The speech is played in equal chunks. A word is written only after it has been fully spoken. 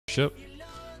ship.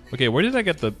 Okay, where did I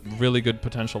get the really good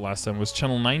potential last time? It was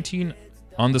channel 19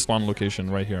 on the spawn location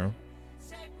right here.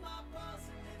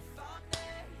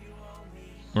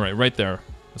 Alright, right there.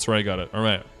 That's where I got it.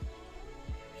 Alright.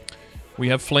 We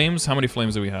have flames. How many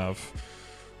flames do we have?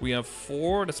 We have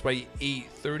 4. That's by 8.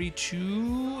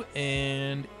 32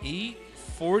 and 8.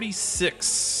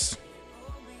 46.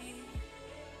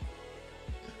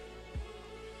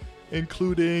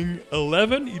 Including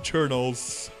 11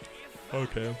 Eternals.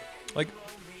 Okay. Like,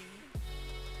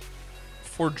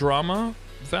 for drama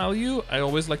value, I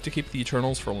always like to keep the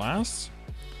Eternals for last.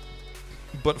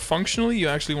 But functionally, you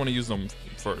actually want to use them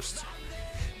first.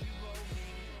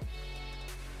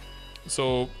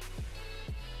 So,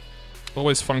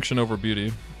 always function over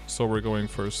beauty. So we're going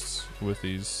first with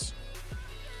these.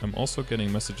 I'm also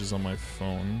getting messages on my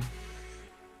phone.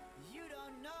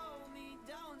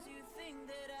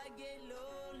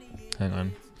 Hang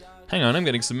on. Hang on, I'm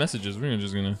getting some messages. We're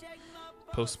just gonna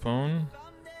postpone.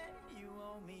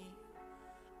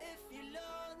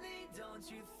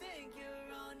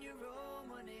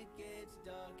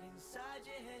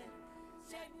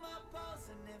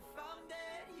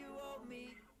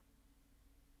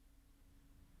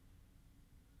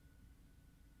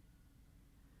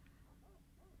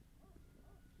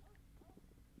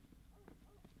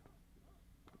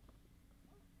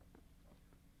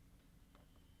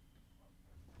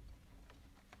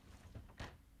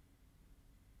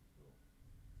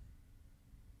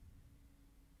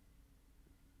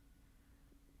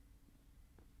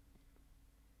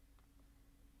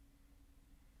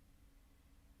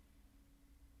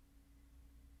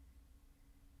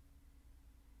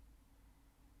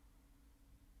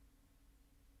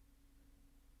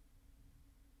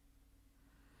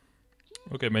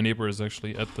 Okay, my neighbor is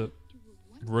actually at the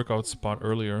workout spot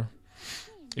earlier.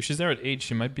 If she's there at 8,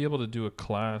 she might be able to do a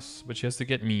class, but she has to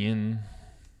get me in.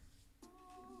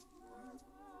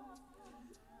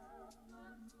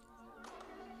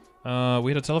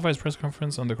 We had a televised press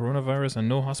conference on the coronavirus, and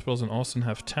no hospitals in Austin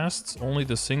have tests. Only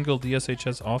the single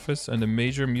DSHS office and the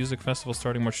major music festival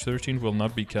starting March 13th will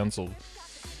not be cancelled.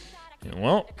 Yeah,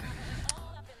 well,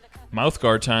 mouth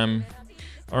guard time.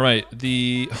 All right,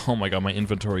 oh my god, my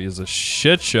inventory is a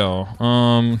shit show.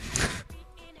 Oh,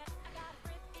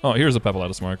 here's a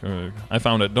Pepelatus mark. I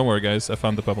found it. Don't worry, guys. I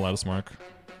found the Pepelatus mark.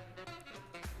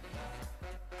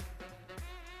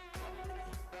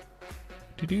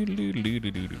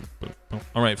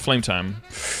 All right, flame time.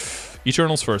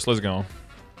 Eternals first. Let's go.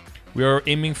 We are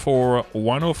aiming for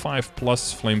 105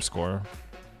 plus flame score.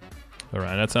 All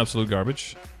right, that's absolute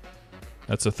garbage.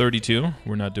 That's a 32.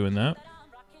 We're not doing that.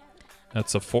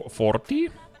 That's a 40.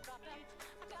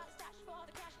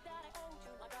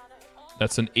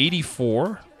 That's an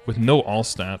 84 with no all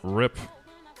stat. Rip.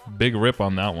 Big rip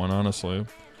on that one, honestly.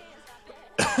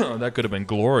 That could have been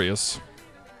glorious.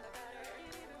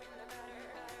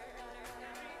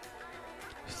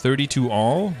 32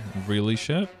 all? Really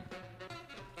shit?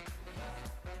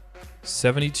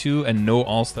 72 and no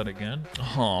all stat again?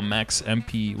 Oh, max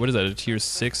MP. What is that, a tier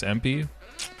 6 MP?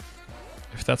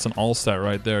 If that's an all stat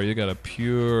right there, you got a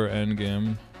pure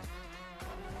endgame.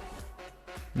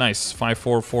 Nice.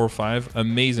 5445.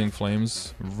 Amazing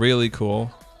flames. Really cool.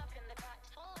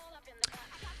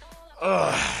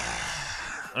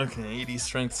 Okay, 80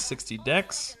 strength, 60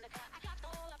 dex.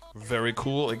 Very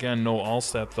cool. Again, no all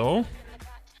stat though.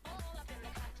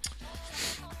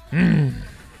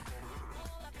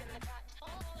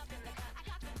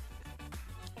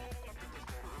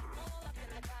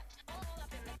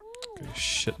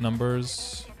 Shit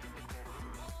numbers.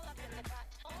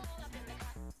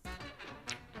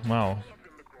 Wow.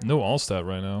 No all stat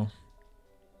right now.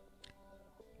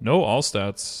 No all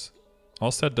stats.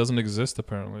 All stat doesn't exist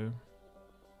apparently.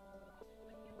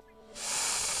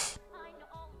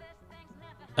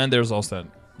 And there's all stat.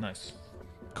 Nice.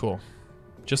 Cool.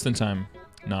 Just in time.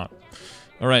 Not.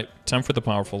 Alright, time for the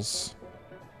powerfuls.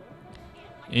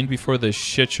 In before the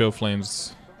shit show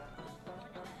flames.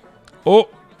 Oh!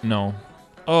 No.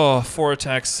 Oh, 4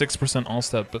 attacks, 6% all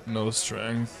stat, but no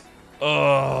strength.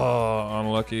 Oh,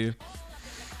 unlucky.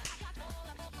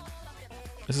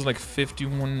 This is like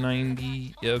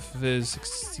 5190, if is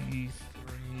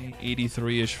 63,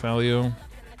 83-ish value.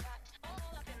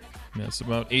 Yeah, it's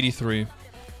about 83.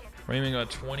 We're aiming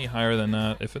about 20 higher than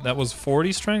that. If that was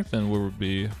 40 strength, then we would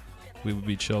be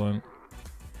chilling.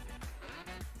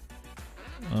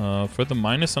 For the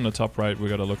minus on the top right, we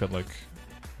gotta look at like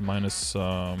minus.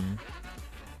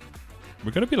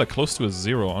 We're gonna be like close to a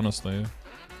 0, honestly,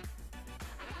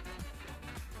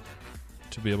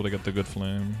 to be able to get the good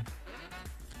flame.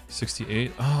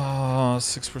 68. Ah,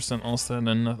 6% all stat,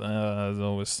 and that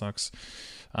always sucks.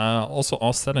 Also,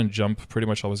 all stat and jump pretty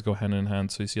much always go hand in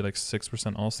hand. So you see like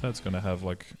 6% all stat, it's gonna have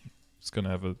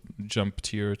a jump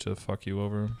tier to fuck you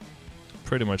over.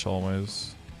 Pretty much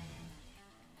always.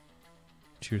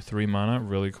 Tier 3 mana,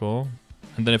 really cool.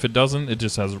 And then if it doesn't, it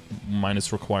just has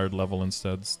minus required level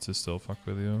instead to still fuck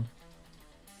with you.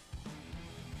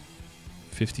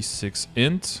 56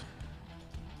 int.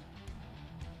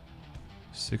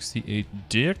 68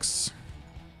 dicks.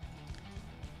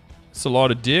 It's a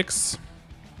lot of dicks.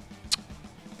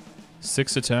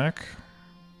 6 attack.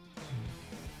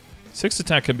 6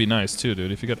 attack can be nice too,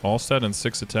 dude. If you get all stat and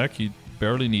 6 attack, you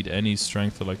barely need any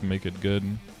strength to like make it good.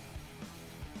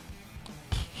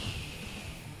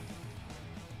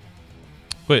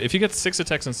 Wait, if you get 6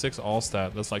 attacks and 6 all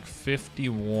stat, that's like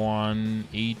 51,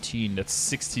 18. That's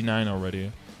 69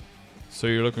 already. So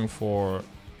you're looking for,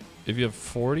 if you have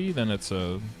 40, then it's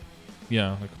a,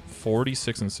 yeah, like 40,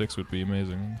 6 and 6 would be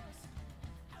amazing.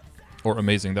 Or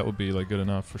amazing, that would be like good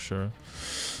enough for sure.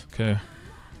 Okay,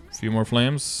 a few more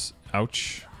flames.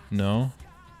 Ouch, no.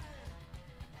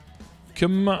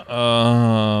 Come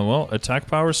on, well, attack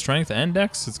power, strength, and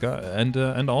dex. It's got,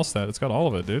 and all stat. It's got all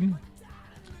of it, dude.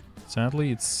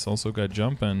 Sadly, it's also got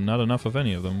jump and not enough of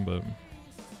any of them, but...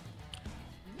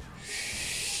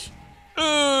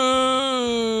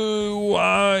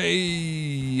 why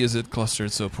is it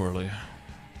clustered so poorly?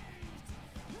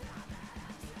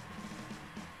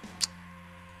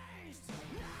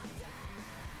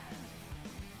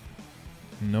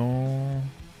 No.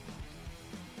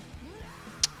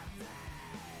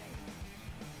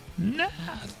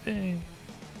 Nothing.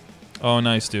 Oh,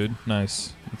 nice, dude.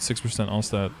 Nice. It's 6% all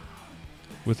stat.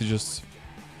 With just...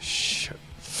 shit.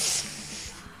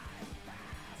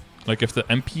 Like, if the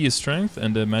MP is strength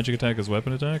and the magic attack is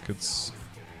weapon attack, it's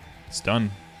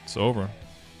done. It's over.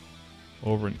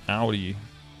 Over and outie.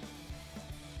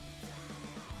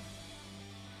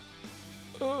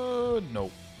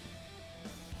 Nope.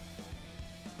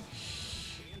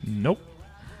 Nope.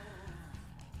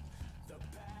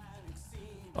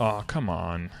 Oh, come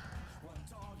on.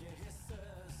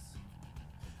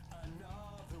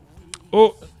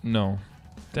 Oh, no.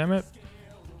 Damn it.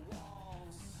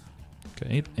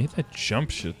 Okay, ain't that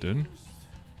jump shit, dude.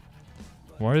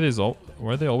 Why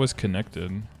are they always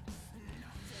connected?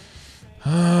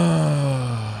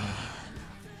 Well,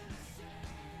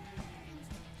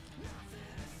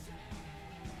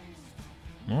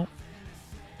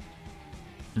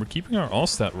 we're keeping our all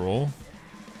stat roll.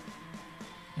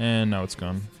 And now it's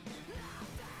gone.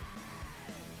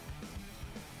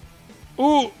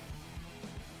 Ooh!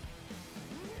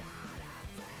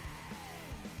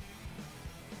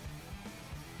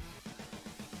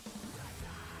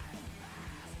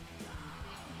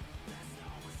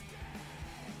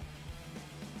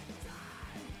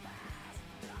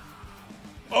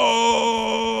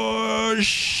 Oh,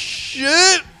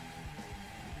 shit!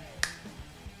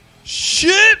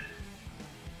 Shit!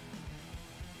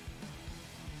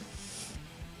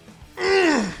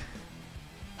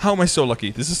 How am I so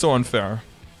lucky? This is so unfair.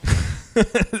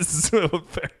 This is so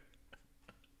unfair.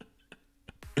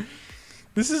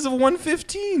 This is a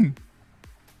 115.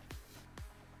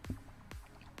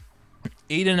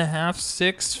 8.5,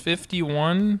 6,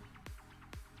 51.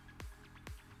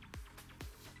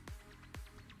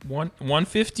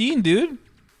 115, dude.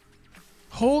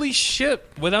 Holy shit!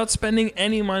 Without spending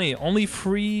any money, only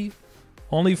free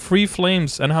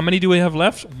flames. And how many do we have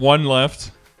left? 1 left.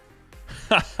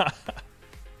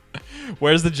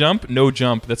 Where's the jump? No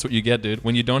jump. That's what you get, dude.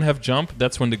 When you don't have jump,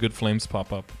 that's when the good flames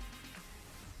pop up.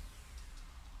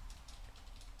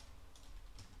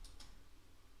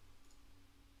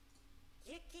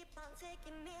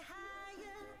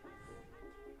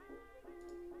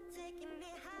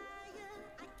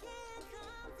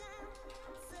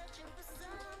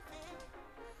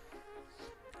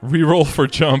 Reroll for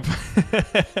jump.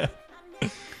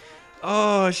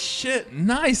 Oh shit!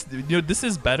 Nice, dude. You know, this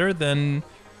is better than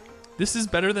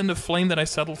the flame that I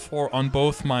settled for on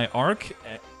both my arc,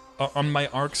 on my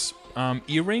arc's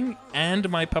earring and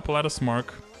my Papulatus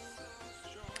mark.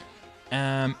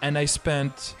 And I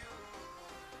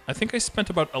think I spent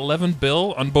about 11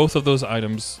 bill on both of those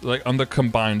items, like on the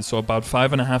combined, so about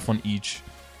 5.5 on each.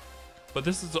 But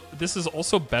this is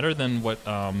also better than what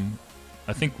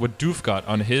I think what Doof got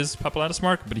on his Papulatus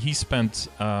mark, but he spent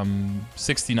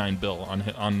 69 bill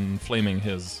on flaming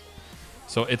his.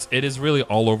 So it is really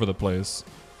all over the place.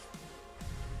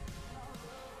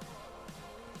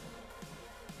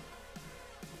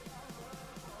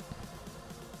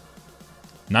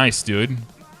 Nice, dude.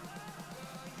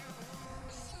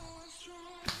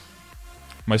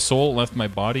 My soul left my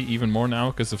body even more now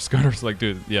because of Scardor's. Like,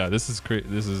 dude, yeah, this is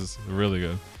this is really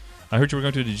good. I heard you were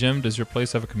going to the gym. Does your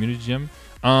place have a community gym?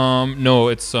 No,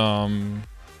 it's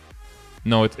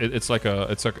no, it's like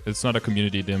it's not a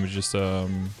community gym. It's just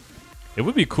it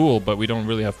would be cool, but we don't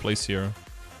really have place here.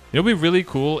 It would be really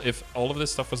cool if all of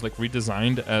this stuff was like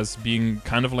redesigned as being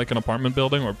kind of like an apartment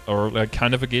building or like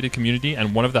kind of a gated community,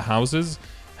 and one of the houses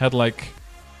had like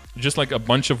just like a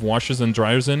bunch of washers and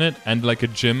dryers in it, and like a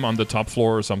gym on the top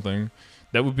floor or something.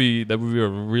 That would be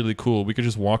really cool. We could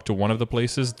just walk to one of the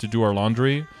places to do our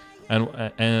laundry,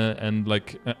 and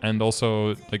like and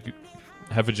also like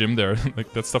have a gym there.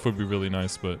 Like that stuff would be really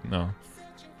nice, but no.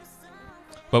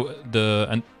 But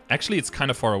and actually it's kind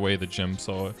of far away, the gym,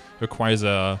 so it requires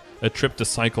a trip to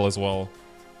cycle as well.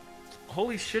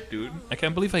 Holy shit, dude! I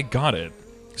can't believe I got it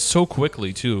so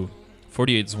quickly too.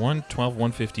 48 is 112,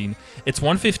 115. It's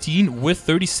 115 with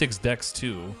 36 decks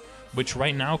too, which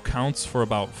right now counts for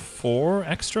about 4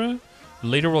 extra.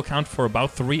 Later will count for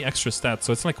about 3 extra stats,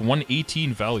 so it's like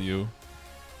 118 value.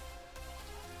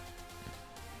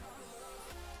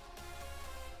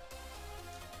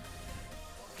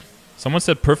 Someone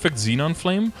said perfect Xenon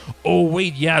Flame. Oh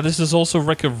wait, yeah, this is also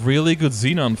like a really good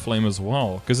Xenon Flame as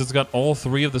well, because it's got all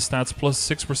 3 of the stats plus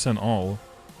 6% all.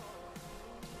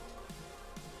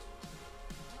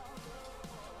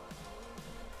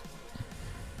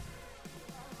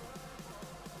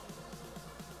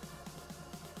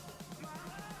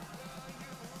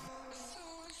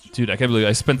 Dude, I can't believe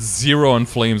I spent 0 on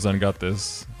flames and got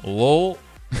this. Lol.